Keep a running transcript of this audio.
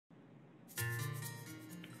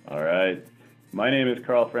All right. My name is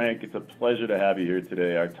Carl Frank. It's a pleasure to have you here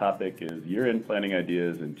today. Our topic is year-end planning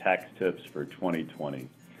ideas and tax tips for 2020.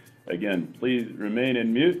 Again, please remain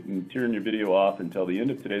in mute and turn your video off until the end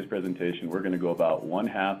of today's presentation. We're going to go about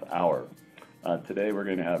 1/2 hour. Today we're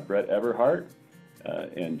going to have Bret Eberhardt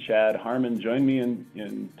and Chad Harmon join me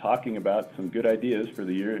in talking about some good ideas for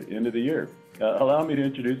the end of the year. Allow me to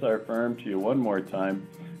introduce our firm to you one more time.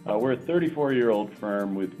 We're a 34-year-old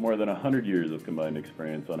firm with more than 100 years of combined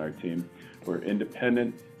experience on our team. We're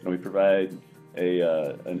independent, and we provide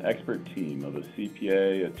an expert team of a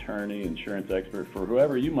CPA, attorney, insurance expert for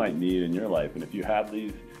whoever you might need in your life. And if you have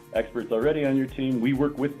these experts already on your team, we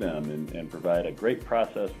work with them and provide a great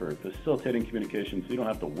process for facilitating communication so you don't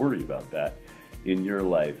have to worry about that in your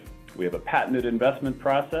life. We have a patented investment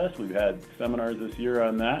process. We've had seminars this year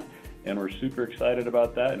on that, and we're super excited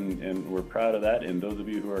about that, and we're proud of that. And those of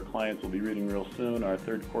you who are clients will be reading real soon our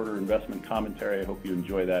third quarter investment commentary. I hope you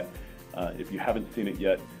enjoy that. If you haven't seen it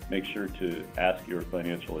yet, make sure to ask your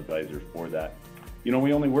financial advisor for that. You know,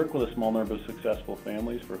 we only work with a small number of successful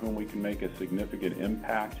families for whom we can make a significant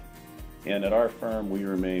impact. And at our firm, we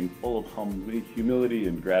remain full of humility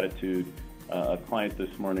and gratitude. A client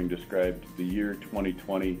this morning described the year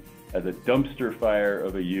 2020 as a dumpster fire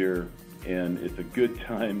of a year, and it's a good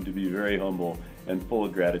time to be very humble and full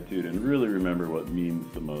of gratitude and really remember what means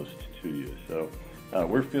the most to you. So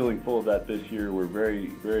we're feeling full of that this year. We're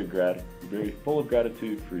very full of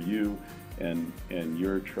gratitude for you and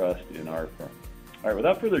your trust in our firm. All right,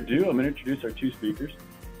 without further ado, I'm going to introduce our two speakers.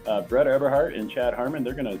 Bret Eberhardt and Chad Harmon.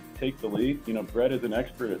 They're going to take the lead. You know, Bret is an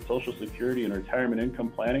expert at Social Security and retirement income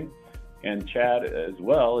planning, and Chad as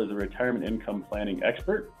well is a retirement income planning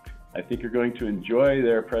expert. I think you're going to enjoy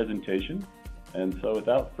their presentation. And so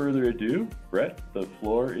without further ado, Bret, the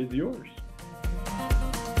floor is yours.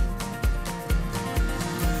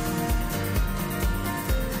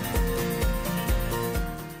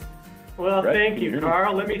 Well, Bret, thank you,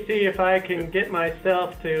 Carl. Let me see if I can get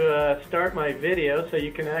myself to start my video so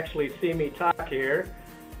you can actually see me talk here.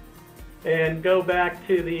 And go back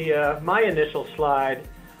to the my initial slide.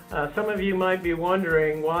 Some of you might be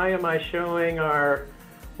wondering, why am I showing our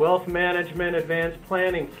Wealth Management Advanced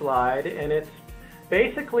Planning slide? And it's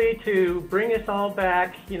basically to bring us all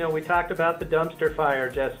back. You know, we talked about the dumpster fire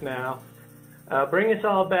just now. Bring us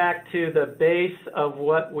all back to the base of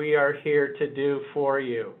what we are here to do for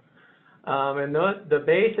you. And the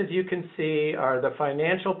base, as you can see, are the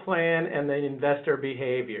financial plan and the investor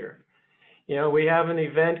behavior. You know, we have an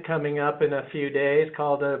event coming up in a few days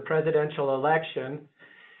called a presidential election.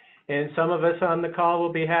 And some of us on the call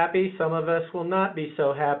will be happy, some of us will not be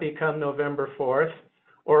so happy come November 4th,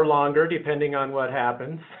 or longer, depending on what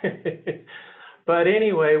happens. But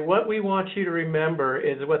anyway, what we want you to remember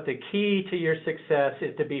is what the key to your success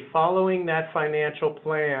is, to be following that financial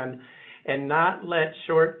plan and not let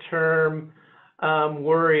short-term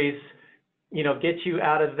worries, you know, get you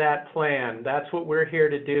out of that plan. That's what we're here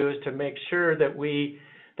to do, is to make sure that we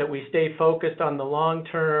stay focused on the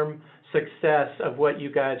long-term success of what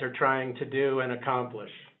you guys are trying to do and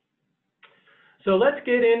accomplish. So let's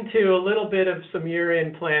get into a little bit of some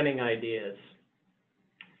year-end planning ideas.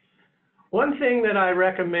 One thing that I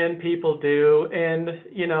recommend people do, and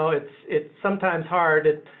you know, it's sometimes hard.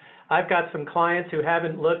 I've got some clients who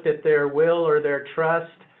haven't looked at their will or their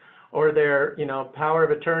trust or their, you know, power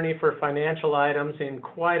of attorney for financial items in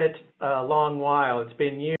quite a long while. It's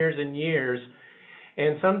been years and years.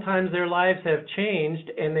 And sometimes their lives have changed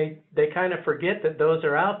and they kind of forget that those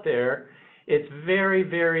are out there. It's very,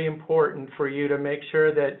 very important for you to make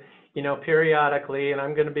sure that, you know, periodically, and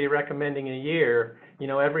I'm going to be recommending a year, you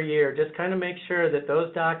know, every year, just kind of make sure that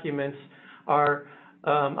those documents are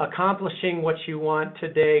accomplishing what you want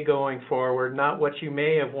today going forward, not what you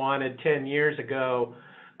may have wanted 10 years ago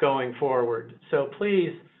going forward. So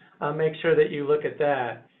please make sure that you look at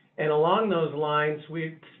that. And along those lines,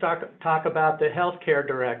 we talk about the healthcare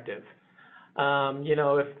directive. You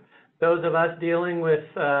know, if those of us dealing with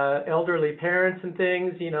elderly parents and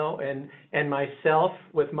things, you know, and myself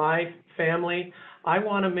with my family, I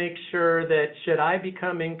want to make sure that should I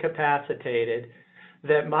become incapacitated,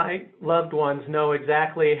 that my loved ones know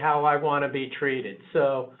exactly how I want to be treated.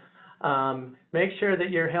 So make sure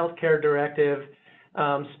that your healthcare directive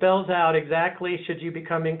spells out exactly, should you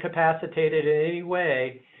become incapacitated in any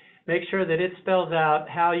way, make sure that it spells out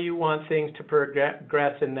how you want things to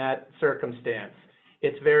progress in that circumstance.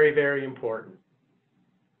 It's very, very important.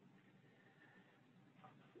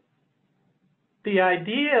 The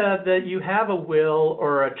idea that you have a will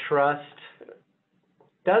or a trust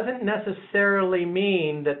doesn't necessarily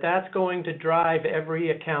mean that that's going to drive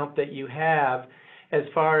every account that you have as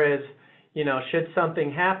far as, should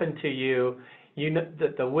something happen to you, you know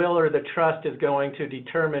that the will or the trust is going to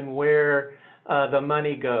determine where the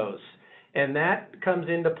money goes. And that comes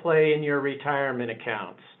into play in your retirement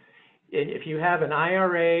accounts. If you have an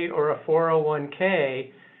IRA or a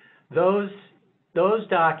 401k, those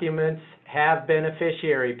documents have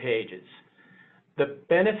beneficiary pages. The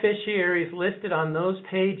beneficiaries listed on those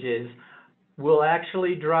pages will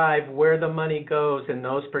actually drive where the money goes in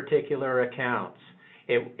those particular accounts.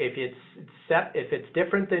 If it's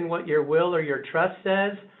different than what your will or your trust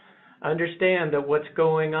says, understand that what's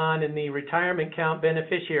going on in the retirement account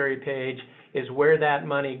beneficiary page is where that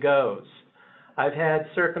money goes. I've had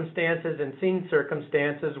circumstances and seen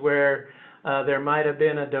circumstances where there might have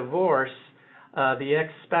been a divorce. The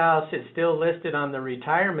ex-spouse is still listed on the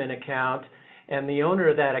retirement account, and the owner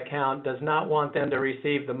of that account does not want them to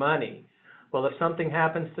receive the money. Well, if something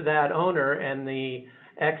happens to that owner and the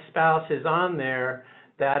ex-spouse is on there,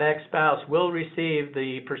 that ex-spouse will receive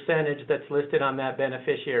the percentage that's listed on that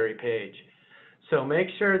beneficiary page. So make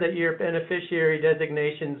sure that your beneficiary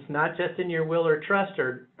designations, not just in your will or trust,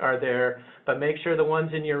 are there, but make sure the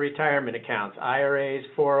ones in your retirement accounts, IRAs,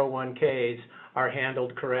 401ks, are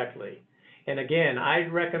handled correctly. And again, I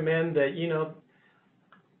recommend that,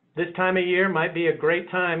 this time of year might be a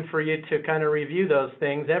great time for you to kind of review those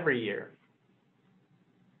things every year.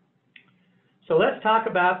 So let's talk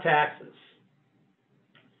about taxes.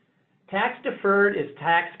 Tax deferred is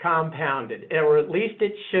tax compounded, or at least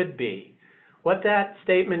it should be. What that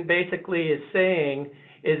statement basically is saying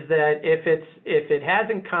is that if it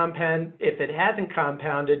hasn't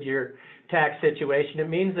compounded your tax situation, it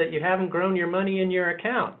means that you haven't grown your money in your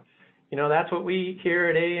account. That's what we here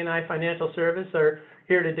at A&I Financial Services are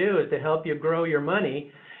here to do, is to help you grow your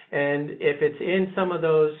money. And if it's in some of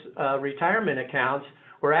those retirement accounts,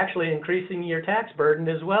 we're actually increasing your tax burden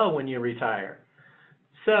as well when you retire.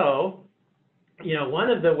 So,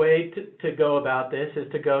 one of the ways to go about this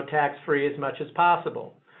is to go tax-free as much as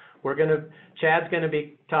possible. Chad's going to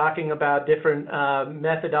be talking about different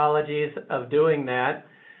methodologies of doing that.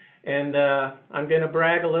 And I'm going to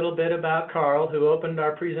brag a little bit about Carl, who opened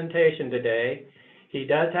our presentation today. He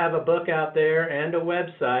does have a book out there and a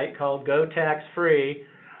website called Go Tax Free,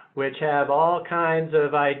 which have all kinds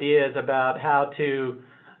of ideas about how to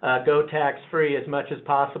go tax-free as much as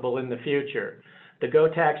possible in the future. The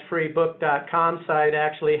GoTaxFreeBook.com site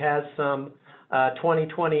actually has some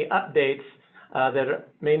 2020 updates that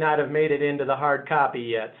may not have made it into the hard copy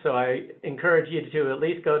yet. So I encourage you to at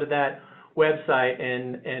least go to that website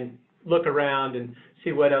and look around and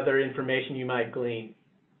see what other information you might glean.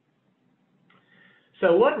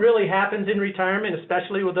 So what really happens in retirement,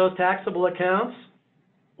 especially with those taxable accounts?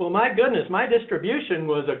 Well, my goodness, my distribution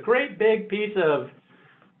was a great big piece of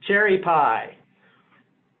cherry pie.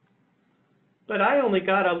 But I only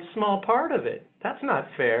got a small part of it. That's not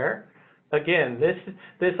fair. Again,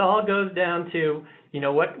 this all goes down to,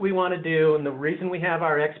 what we want to do, and the reason we have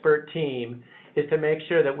our expert team is to make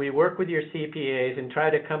sure that we work with your CPAs and try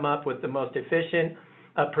to come up with the most efficient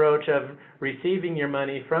approach of receiving your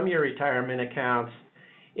money from your retirement accounts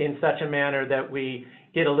in such a manner that we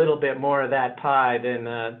get a little bit more of that pie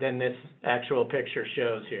than this actual picture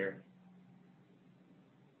shows here.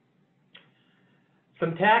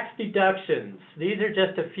 Some tax deductions. These are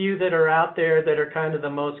just a few that are out there that are kind of the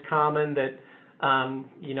most common that,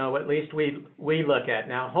 at least we look at.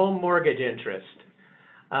 Now, home mortgage interest.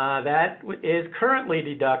 That is currently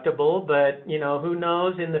deductible, but, who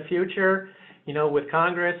knows in the future, with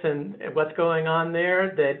Congress and what's going on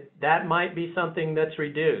there, that might be something that's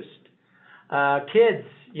reduced. Kids,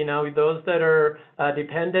 those that are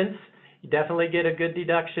dependents, you definitely get a good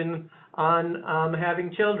deduction on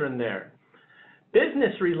having children there.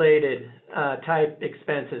 Business-related type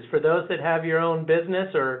expenses, for those that have your own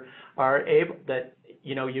business or are able that,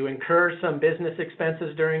 you incur some business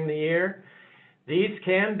expenses during the year, these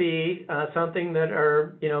can be something that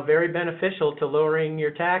are, very beneficial to lowering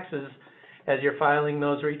your taxes as you're filing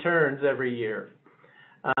those returns every year.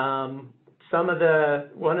 One of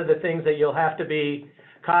the things that you'll have to be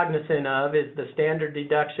cognizant of is the standard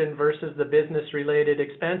deduction versus the business-related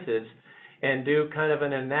expenses, and do kind of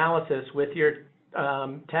an analysis with your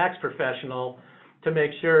tax professional to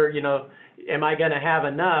make sure, am I going to have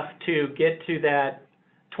enough to get to that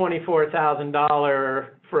 $24,000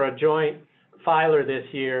 for a joint filer this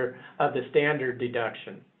year of the standard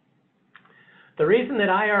deduction. The reason that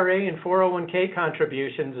IRA and 401k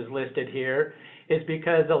contributions is listed here is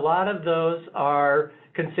because a lot of those are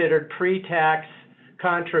considered pre-tax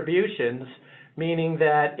contributions, meaning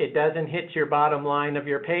that it doesn't hit your bottom line of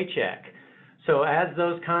your paycheck. So as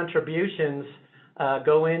those contributions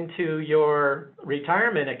go into your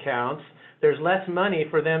retirement accounts, there's less money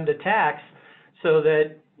for them to tax, so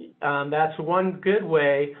that that's one good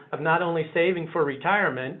way of not only saving for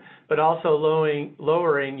retirement, but also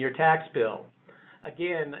lowering your tax bill.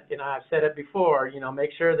 Again, I've said it before,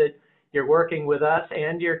 make sure that you're working with us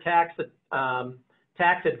and your tax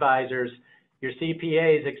advisors, your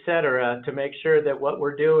CPAs, et cetera, to make sure that what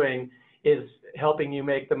we're doing is helping you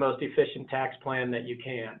make the most efficient tax plan that you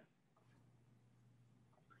can.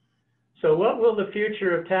 So what will the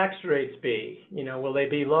future of tax rates be? Will they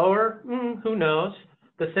be lower? Who knows?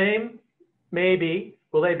 The same? Maybe.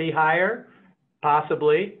 Will they be higher?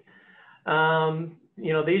 Possibly.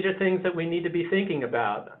 These are things that we need to be thinking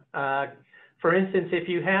about. For instance, if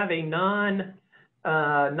you have a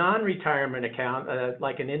non-retirement account,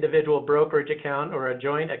 like an individual brokerage account or a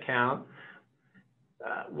joint account,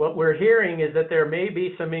 what we're hearing is that there may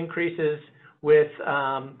be some increases with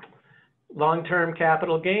long-term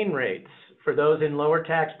capital gain rates. For those in lower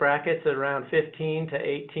tax brackets at around 15 to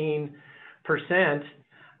 18%,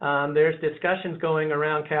 there's discussions going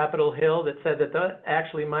around Capitol Hill that said that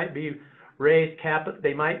actually might be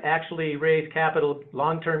they might actually raise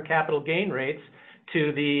long-term capital gain rates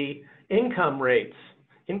to the income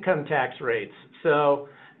tax rates. So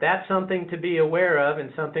that's something to be aware of,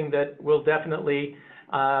 and something that we'll definitely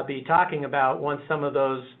be talking about once some of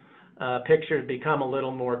those pictures become a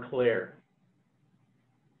little more clear.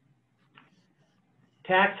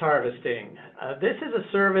 Tax harvesting. This is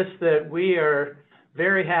a service that we are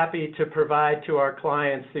very happy to provide to our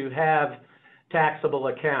clients who have taxable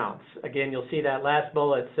accounts. Again, you'll see that last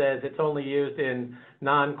bullet says it's only used in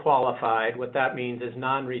non-qualified. What that means is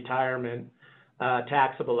non-retirement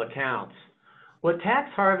taxable accounts. What tax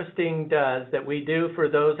harvesting does that we do for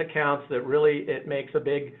those accounts that really it makes a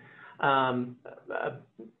big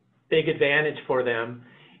advantage for them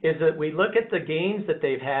is that we look at the gains that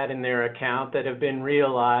they've had in their account that have been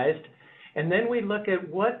realized, and then we look at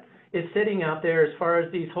what is sitting out there as far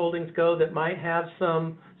as these holdings go that might have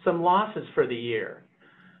some losses for the year.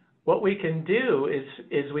 What we can do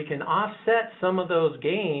is we can offset some of those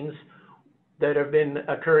gains that have been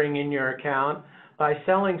occurring in your account by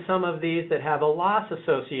selling some of these that have a loss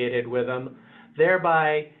associated with them,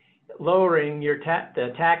 thereby lowering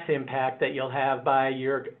the tax impact that you'll have by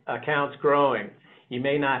your accounts growing. You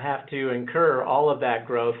may not have to incur all of that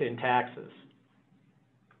growth in taxes.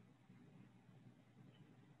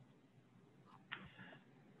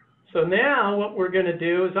 So now what we're going to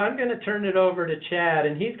do is I'm going to turn it over to Chad,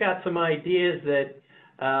 and he's got some ideas that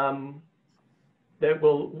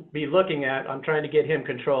we'll be looking at. I'm trying to get him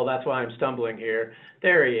control. That's why I'm stumbling here.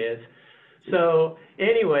 There he is. So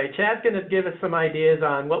anyway, Chad's going to give us some ideas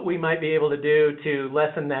on what we might be able to do to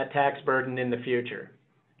lessen that tax burden in the future.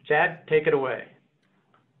 Chad, take it away.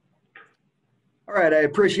 All right, I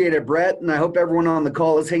appreciate it, Brett, and I hope everyone on the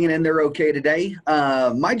call is hanging in there okay today.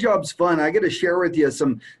 My job's fun. I get to share with you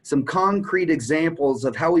some concrete examples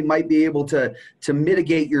of how we might be able to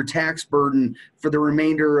mitigate your tax burden for the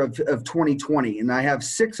remainder of 2020. And I have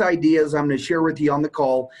 6 ideas I'm going to share with you on the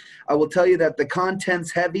call. I will tell you that the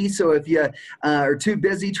content's heavy, so if you are too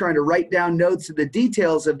busy trying to write down notes of the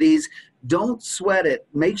details of these, don't sweat it.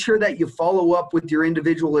 Make sure that you follow up with your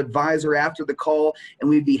individual advisor after the call, and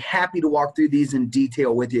we'd be happy to walk through these in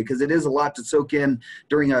detail with you because it is a lot to soak in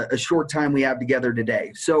during a short time we have together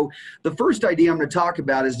today. So the first idea I'm going to talk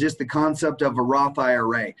about is just the concept of a Roth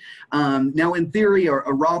IRA. Now, in theory, a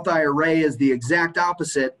Roth IRA is the exact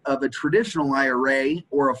opposite of a traditional IRA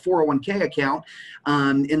or a 401k account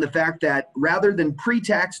in the fact that rather than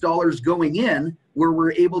pre-tax dollars going in, where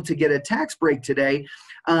we're able to get a tax break today,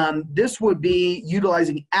 this would be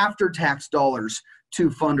utilizing after-tax dollars to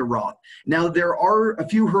fund a Roth. Now, there are a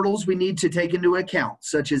few hurdles we need to take into account,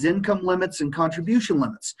 such as income limits and contribution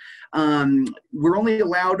limits. We're only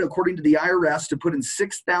allowed, according to the IRS, to put in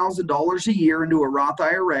 $6,000 a year into a Roth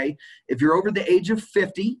IRA. If you're over the age of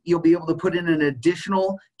 50, you'll be able to put in an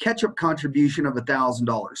additional catch-up contribution of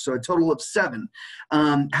 $1,000, so a total of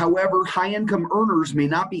 $7,000. However, high-income earners may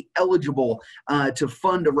not be eligible to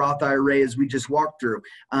fund a Roth IRA, as we just walked through.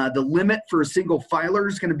 The limit for a single filer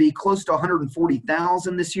is going to be close to $140,000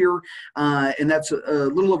 this year, and that's a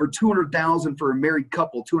little over $200,000 for a married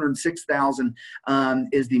couple. $206,000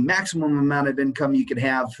 is the maximum amount of income you could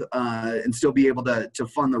have and still be able to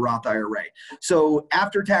fund the Roth IRA. So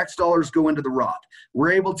after-tax dollars go into the Roth.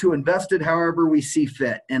 We're able to invest it however we see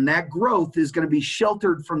fit, and that growth is going to be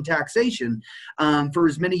sheltered from taxation for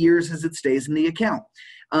as many years as it stays in the account.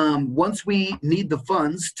 Once we need the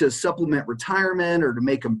funds to supplement retirement or to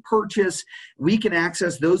make a purchase, we can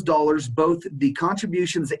access those dollars, both the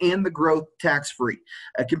contributions and the growth, tax-free.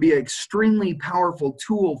 It can be an extremely powerful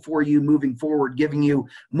tool for you moving forward, giving you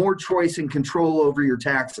more choice and control over your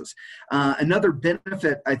taxes. Another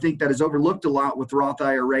benefit I think that is overlooked a lot with Roth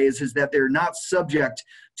IRAs is that they're not subject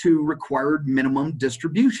to required minimum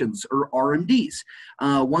distributions, or RMDs.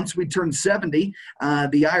 Once we turn 70,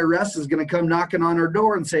 the IRS is going to come knocking on our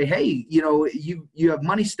door and say, hey, you have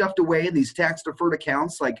money stuffed away in these tax deferred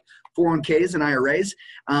accounts like 401ks and IRAs.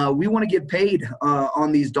 We want to get paid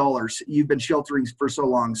on these dollars you've been sheltering for so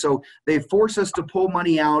long. So they force us to pull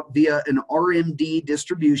money out via an RMD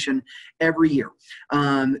distribution every year.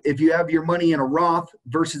 If you have your money in a Roth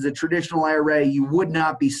versus a traditional IRA, you would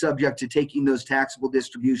not be subject to taking those taxable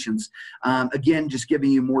distributions. Again, just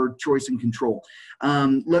giving you more choice and control.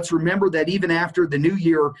 Let's remember that even after the new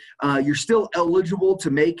year, you're still eligible to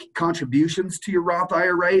make contributions to your Roth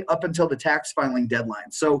IRA up until the tax filing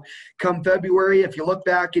deadline. So come February, if you look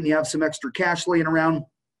back and you have some extra cash laying around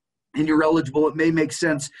and you're eligible, it may make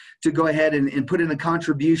sense to go ahead and put in a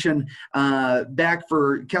contribution back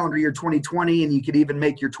for calendar year 2020, and you could even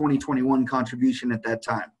make your 2021 contribution at that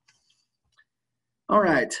time. All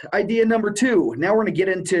right, idea number 2. Now we're going to get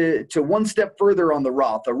into one step further on the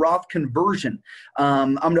Roth, a Roth conversion.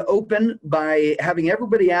 I'm going to open by having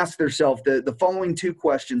everybody ask themselves the following 2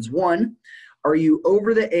 questions. 1, are you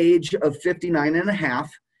over the age of 59 and a half?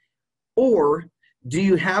 Or do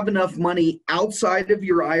you have enough money outside of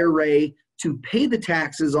your IRA to pay the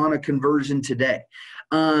taxes on a conversion today?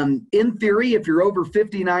 In theory, if you're over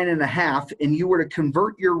 59 and a half and you were to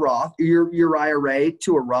convert your Roth, your IRA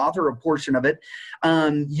to a Roth or a portion of it,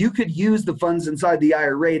 you could use the funds inside the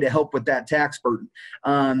IRA to help with that tax burden.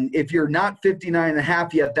 If you're not 59 and a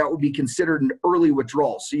half yet, that would be considered an early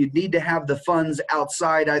withdrawal. So you'd need to have the funds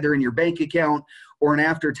outside, either in your bank account or an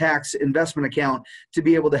after-tax investment account, to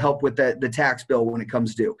be able to help with the tax bill when it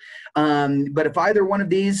comes due. But if either one of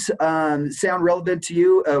these sound relevant to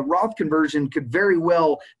you, a Roth conversion could very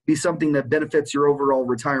well be something that benefits your overall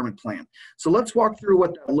retirement plan. So let's walk through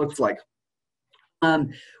what that looks like.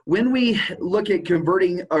 When we look at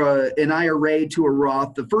converting an IRA to a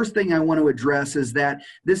Roth, the first thing I want to address is that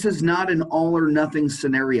this is not an all or nothing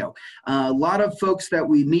scenario. A lot of folks that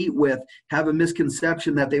we meet with have a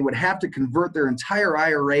misconception that they would have to convert their entire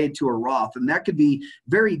IRA to a Roth, and that could be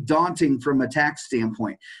very daunting from a tax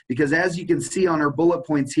standpoint, because as you can see on our bullet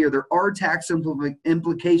points here, there are tax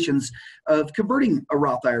implications of converting a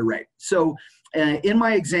Roth IRA. So in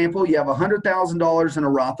my example, you have $100,000 in a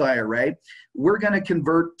Roth IRA. We're going to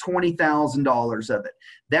convert $20,000 of it.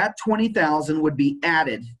 That $20,000 would be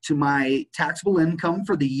added to my taxable income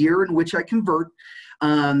for the year in which I convert.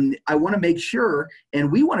 I want to make sure, and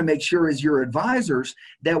we want to make sure as your advisors,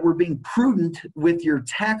 that we're being prudent with your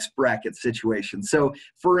tax bracket situation. So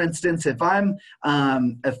for instance, if I'm a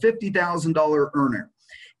 $50,000 earner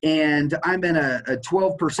and I'm in a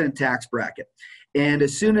 12% tax bracket, and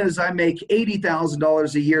as soon as I make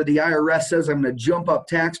 $80,000 a year, the IRS says I'm going to jump up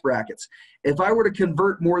tax brackets. If I were to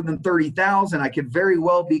convert more than $30,000, I could very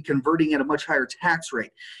well be converting at a much higher tax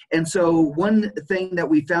rate. And so one thing that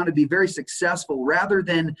we found to be very successful, rather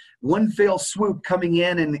than one fell swoop coming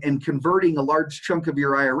in and converting a large chunk of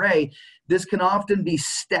your IRA, this can often be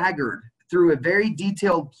staggered through a very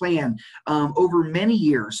detailed plan over many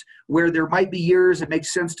years, where there might be years it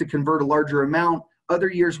makes sense to convert a larger amount. Other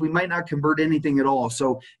years, we might not convert anything at all.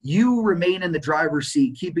 So you remain in the driver's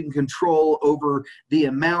seat, keeping control over the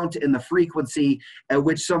amount and the frequency at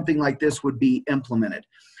which something like this would be implemented.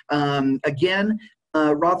 Again,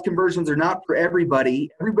 Roth conversions are not for everybody.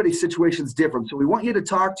 Everybody's situation is different. So we want you to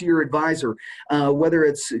talk to your advisor, whether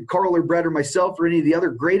it's Carl or Bret or myself or any of the other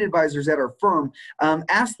great advisors at our firm.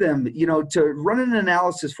 Ask them, to run an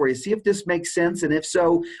analysis for you, see if this makes sense. And if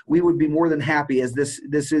so, we would be more than happy, as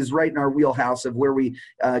this is right in our wheelhouse of where we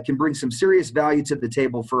can bring some serious value to the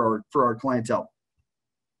table for our clientele.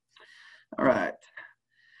 All right.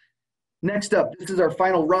 Next up, this is our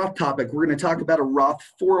final Roth topic. We're going to talk about a Roth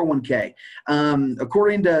 401k.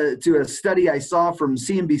 According to a study I saw from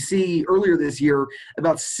CNBC earlier this year,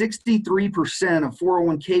 about 63% of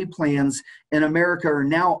 401k plans in America are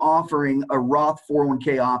now offering a Roth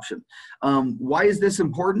 401k option. Why is this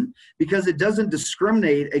important? Because it doesn't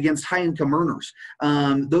discriminate against high-income earners.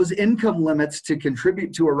 Those income limits to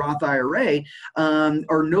contribute to a Roth IRA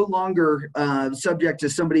are no longer subject to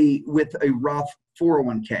somebody with a Roth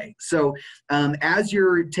 401k. So as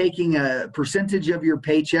you're taking a percentage of your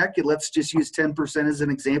paycheck, and let's just use 10% as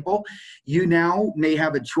an example, you now may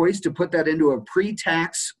have a choice to put that into a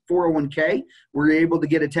pre-tax 401k, where you're able to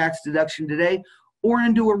get a tax deduction today, or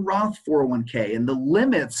into a Roth 401k. And the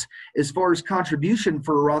limits as far as contribution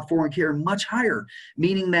for a Roth 401k are much higher,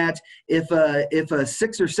 meaning that if a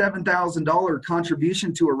 $6,000 or $7,000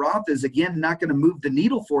 contribution to a Roth is, again, not going to move the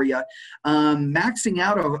needle for you, maxing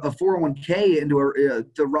out a 401k into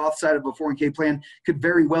the Roth side of a 401k plan could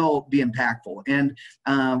very well be impactful. And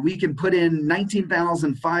we can put in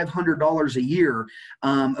 $19,500 a year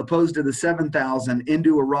opposed to the $7,000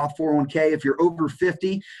 into a Roth 401k. If you're over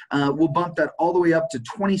 50, we'll bump that all the way up to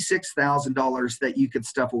 $26,000 that you could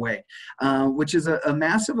stuff away, which is a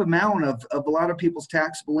massive amount of a lot of people's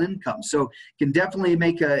taxable income. So can definitely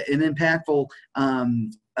make an impactful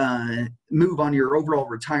move on your overall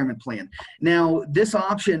retirement plan. Now, this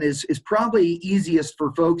option is probably easiest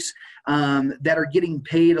for folks that are getting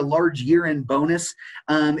paid a large year-end bonus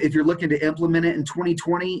if you're looking to implement it in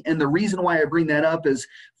 2020. And the reason why I bring that up is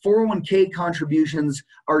 401k contributions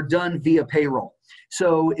are done via payroll.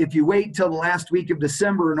 So if you wait till the last week of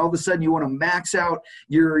December and all of a sudden you want to max out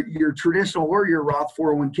your traditional or your Roth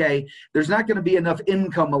 401k, there's not going to be enough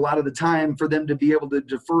income a lot of the time for them to be able to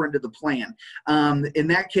defer into the plan. In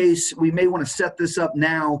that case, we may want to set this up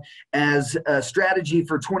now as a strategy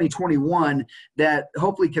for 2021 that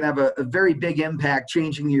hopefully can have a very big impact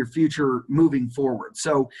changing your future moving forward.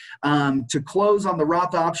 So to close on the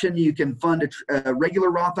Roth option, you can fund a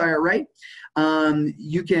regular Roth IRA.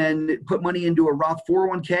 You can put money into a Roth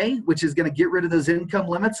 401k, which is going to get rid of those income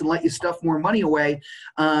limits and let you stuff more money away.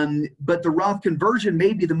 But the Roth conversion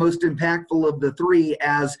may be the most impactful of the three,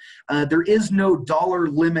 as there is no dollar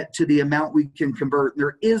limit to the amount we can convert.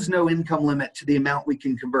 There is no income limit to the amount we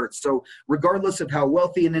can convert. So regardless of how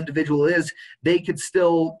wealthy an individual is, they could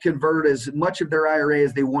still convert as much of their IRA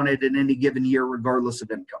as they wanted in any given year, regardless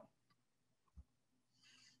of income.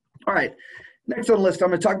 All right. Next on the list, I'm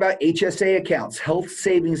going to talk about HSA accounts, health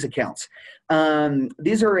savings accounts.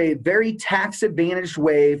 These are a very tax-advantaged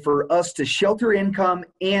way for us to shelter income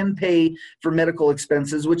and pay for medical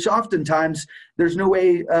expenses, which oftentimes there's no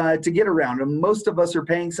way to get around. And most of us are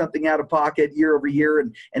paying something out of pocket year over year,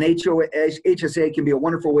 and HSA can be a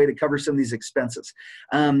wonderful way to cover some of these expenses.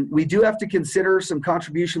 We do have to consider some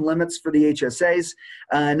contribution limits for the HSAs.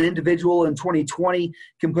 An individual in 2020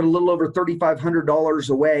 can put a little over $3,500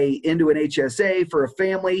 away into an HSA. For a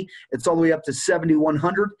family, it's all the way up to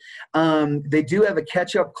 $7,100. They do have a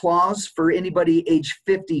catch-up clause for anybody age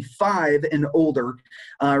 55 and older.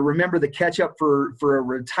 Remember, the catch-up for a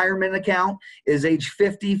retirement account is age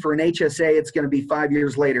 50. For an HSA, it's going to be 5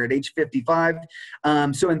 years later at age 55.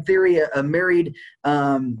 So in theory, a married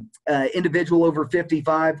individual over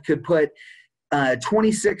 55 could put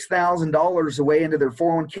 $26,000 away into their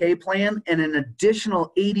 401k plan, and an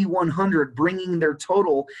additional $8,100, bringing their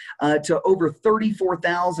total to over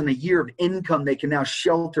 $34,000 a year of income they can now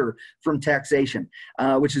shelter from taxation,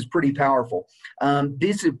 which is pretty powerful.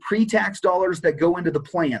 These are pre-tax dollars that go into the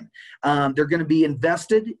plan. They're going to be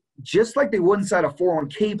invested just like they would inside a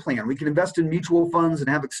 401k plan. We can invest in mutual funds and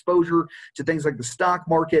have exposure to things like the stock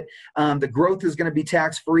market. The growth is going to be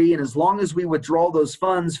tax-free, and as long as we withdraw those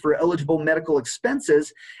funds for eligible medical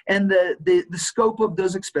expenses, and the scope of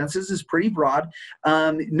those expenses is pretty broad,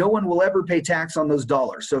 no one will ever pay tax on those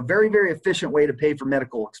dollars. So very, very efficient way to pay for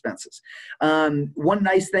medical expenses. One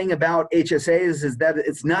nice thing about HSAs is that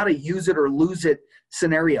it's not a use it or lose it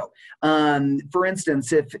scenario. For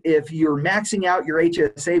instance, if you're maxing out your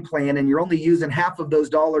HSA plan and you're only using half of those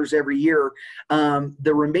dollars every year,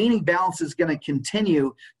 the remaining balance is going to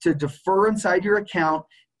continue to defer inside your account,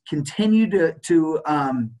 continue to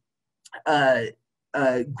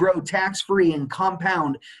grow tax-free and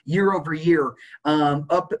compound year over year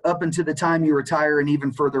up until the time you retire, and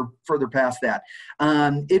even further past that.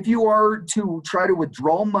 If you are to try to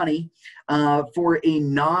withdraw money for a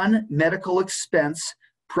non-medical expense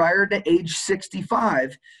prior to age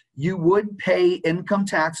 65, you would pay income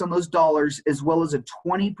tax on those dollars, as well as a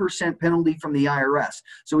 20% penalty from the IRS.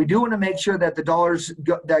 So we do want to make sure that the dollars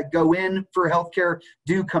that go in for healthcare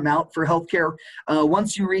do come out for healthcare.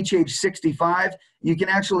 Once you reach age 65, you can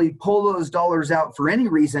actually pull those dollars out for any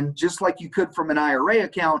reason, just like you could from an IRA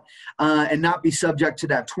account, and not be subject to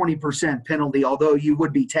that 20% penalty, although you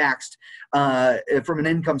would be taxed from an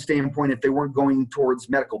income standpoint if they weren't going towards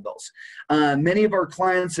medical bills. Many of our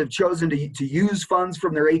clients have chosen to use funds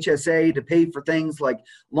from their HSA to pay for things like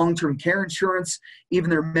long-term care insurance, even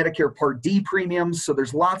their Medicare Part D premiums. So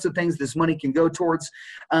there's lots of things this money can go towards.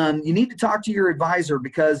 You need to talk to your advisor,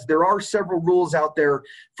 because there are several rules out there.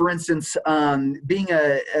 For instance, being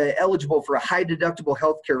eligible for a high deductible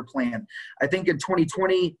healthcare plan. I think in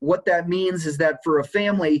 2020, what that means is that for a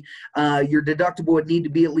family, your deductible would need to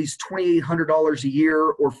be at least $2,800 a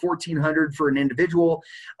year, or $1,400 for an individual.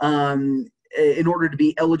 in order to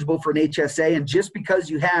be eligible for an HSA. And just because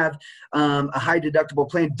you have a high deductible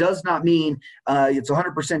plan does not mean it's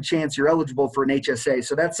 100% chance you're eligible for an HSA.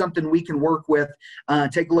 So that's something we can work with.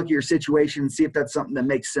 Take a look at your situation and see if that's something that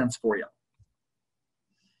makes sense for you.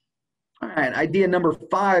 All right, idea number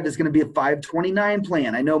 5 is going to be a 529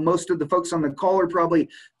 plan. I know most of the folks on the call are probably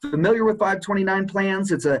familiar with 529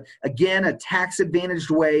 plans. It's, again, a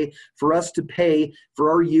tax-advantaged way for us to pay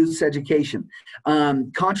for our youth's education.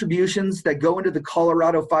 Contributions that go into the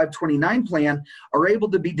Colorado 529 plan are able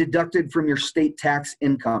to be deducted from your state tax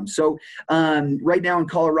income. So right now in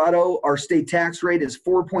Colorado, our state tax rate is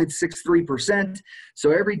 4.63%.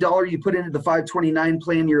 So every dollar you put into the 529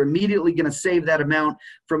 plan, you're immediately going to save that amount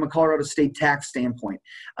from a Colorado state tax standpoint.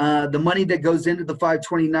 The money that goes into the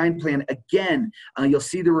 529 plan, again, you'll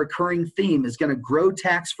see the recurring theme is going to grow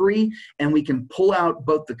tax-free, and we can pull out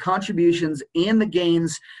both the contributions and the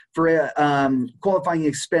gains for qualifying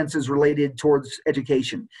expenses related towards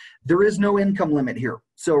education. There is no income limit here.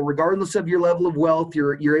 So regardless of your level of wealth,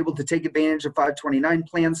 you're able to take advantage of 529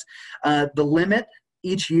 plans. The limit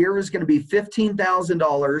each year is going to be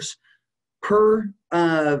 $15,000 per,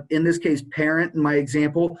 in this case, parent, in my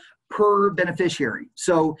example, per beneficiary.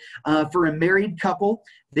 So for a married couple,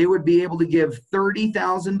 they would be able to give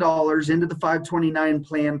 $30,000 into the 529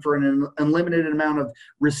 plan for an unlimited amount of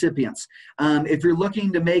recipients. If you're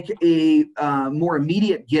looking to make a more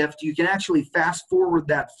immediate gift, you can actually fast forward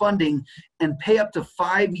that funding and pay up to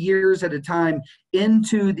 5 years at a time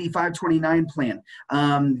into the 529 plan.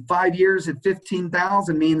 5 years at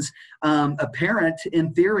 $15,000 means a parent,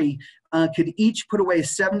 in theory, could each put away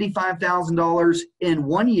 $75,000 in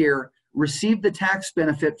 1 year, receive the tax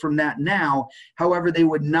benefit from that now. However, they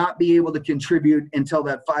would not be able to contribute until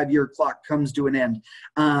that 5-year clock comes to an end.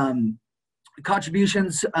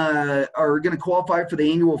 Contributions are going to qualify for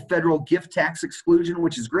the annual federal gift tax exclusion,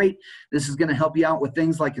 which is great. This is going to help you out with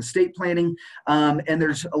things like estate planning. And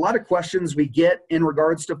there's a lot of questions we get in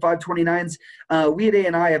regards to 529s. We at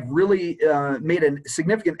A&I have really made a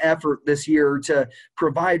significant effort this year to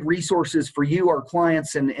provide resources for you, our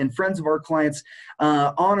clients, and friends of our clients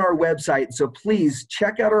on our website. So please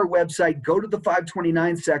check out our website, go to the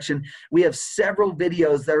 529 section. We have several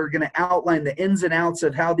videos that are going to outline the ins and outs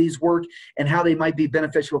of how these work and how they might be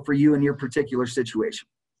beneficial for you in your particular situation.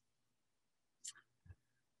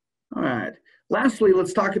 All right. Lastly,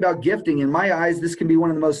 let's talk about gifting. In my eyes, this can be one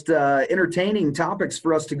of the most entertaining topics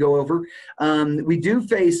for us to go over. We do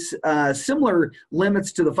face similar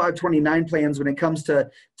limits to the 529 plans when it comes to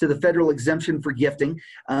the federal exemption for gifting.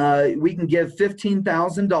 We can give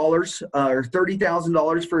 $15,000 or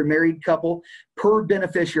 $30,000 for a married couple per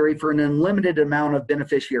beneficiary for an unlimited amount of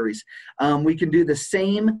beneficiaries. We can do the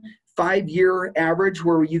same 5-year average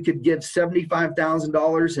where you could give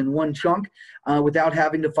 $75,000 in one chunk without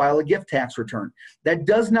having to file a gift tax return. That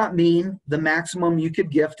does not mean the maximum you could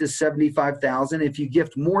gift is $75,000. If you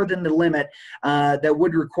gift more than the limit, that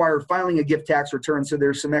would require filing a gift tax return, so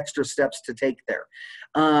there's some extra steps to take there.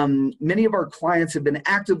 Many of our clients have been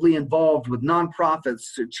actively involved with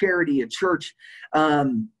nonprofits, a charity, a church,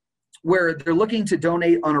 where they're looking to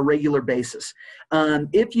donate on a regular basis.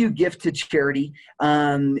 If you gift to charity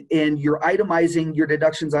and you're itemizing your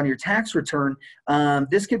deductions on your tax return,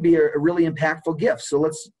 this could be a really impactful gift. So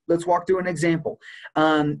let's walk through an example.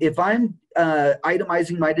 If I'm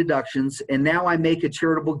itemizing my deductions and now I make a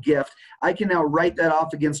charitable gift, I can now write that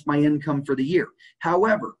off against my income for the year.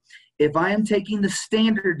 However, if I am taking the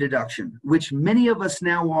standard deduction, which many of us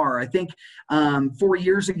now are, I think 4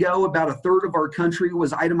 years ago, about a third of our country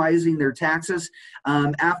was itemizing their taxes.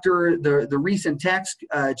 After the recent tax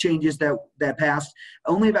changes that passed,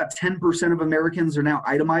 only about 10% of Americans are now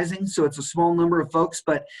itemizing, so it's a small number of folks.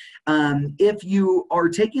 But if you are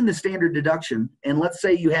taking the standard deduction, and let's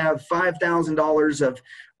say you have $5,000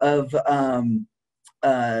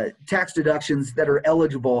 of tax deductions that are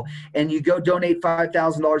eligible, and you go donate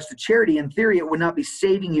 $5,000 to charity, in theory, it would not be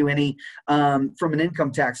saving you any from an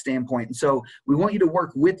income tax standpoint. And so we want you to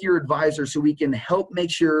work with your advisor so we can help make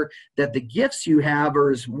sure that the gifts you have are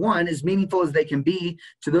as meaningful as they can be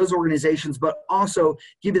to those organizations, but also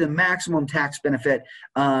give you the maximum tax benefit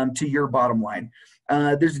to your bottom line.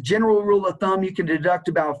 There's a general rule of thumb. You can deduct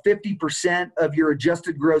about 50% of your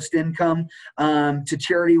adjusted gross income to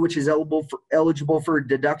charity, which is eligible for a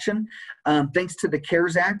deduction. Thanks to the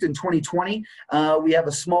CARES Act in 2020, we have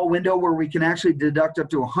a small window where we can actually deduct up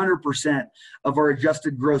to 100% of our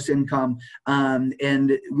adjusted gross income.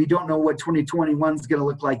 And we don't know what 2021 is going to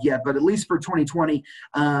look like yet, but at least for 2020,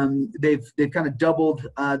 they've kind of doubled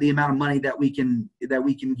the amount of money that we can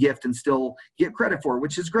gift and still get credit for,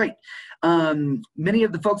 which is great. Many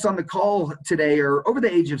of the folks on the call today are over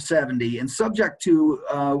the age of 70 and subject to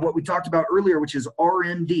what we talked about earlier, which is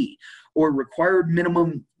RMD, or required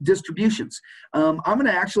minimum distributions. I'm going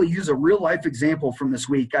to actually use a real life example from this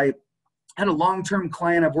week. I had a long-term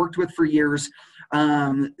client I've worked with for years.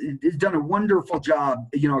 He's done a wonderful job,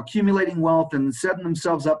 accumulating wealth and setting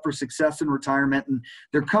themselves up for success in retirement, and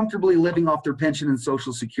they're comfortably living off their pension and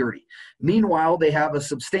Social Security. Meanwhile, they have a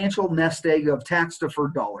substantial nest egg of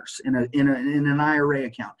tax-deferred dollars in an IRA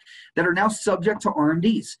account that are now subject to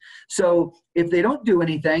RMDs. So if they don't do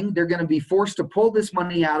anything, they're going to be forced to pull this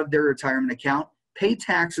money out of their retirement account, pay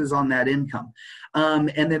taxes on that income.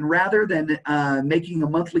 And then rather than making a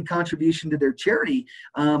monthly contribution to their charity,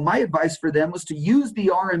 my advice for them was to use the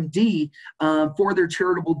RMD for their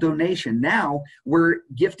charitable donation. Now we're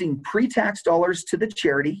gifting pre-tax dollars to the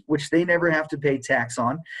charity, which they never have to pay tax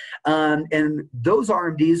on. And those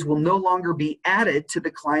RMDs will no longer be added to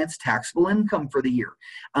the client's taxable income for the year.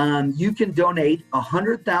 You can donate up to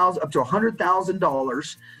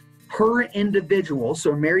 $100,000 per individual.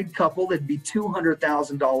 So a married couple, that'd be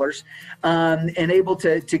 $200,000, and able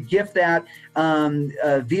to gift that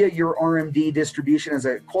via your RMD distribution as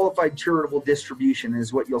a qualified charitable distribution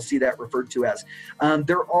is what you'll see that referred to as.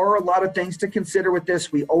 There are a lot of things to consider with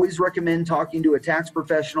this. We always recommend talking to a tax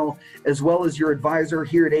professional as well as your advisor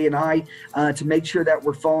here at A&I to make sure that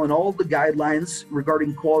we're following all the guidelines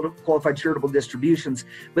regarding qualified charitable distributions.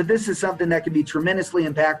 But this is something that can be tremendously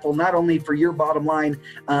impactful, not only for your bottom line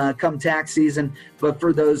come tax season, but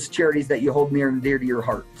for those charities that you hold near and dear to your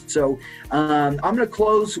heart. So I'm going to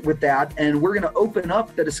close with that, and we're going to open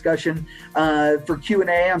up the discussion for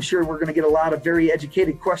Q&A. I'm sure we're going to get a lot of very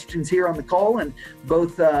educated questions here on the call, and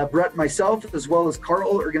both Bret and myself, as well as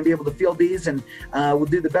Carl, are going to be able to field these, and we'll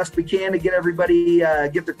do the best we can to get everybody,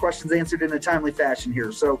 get their questions answered in a timely fashion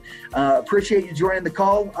here. So appreciate you joining the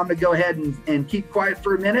call. I'm going to go ahead and keep quiet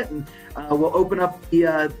for a minute, and we'll open up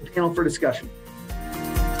the panel for discussion.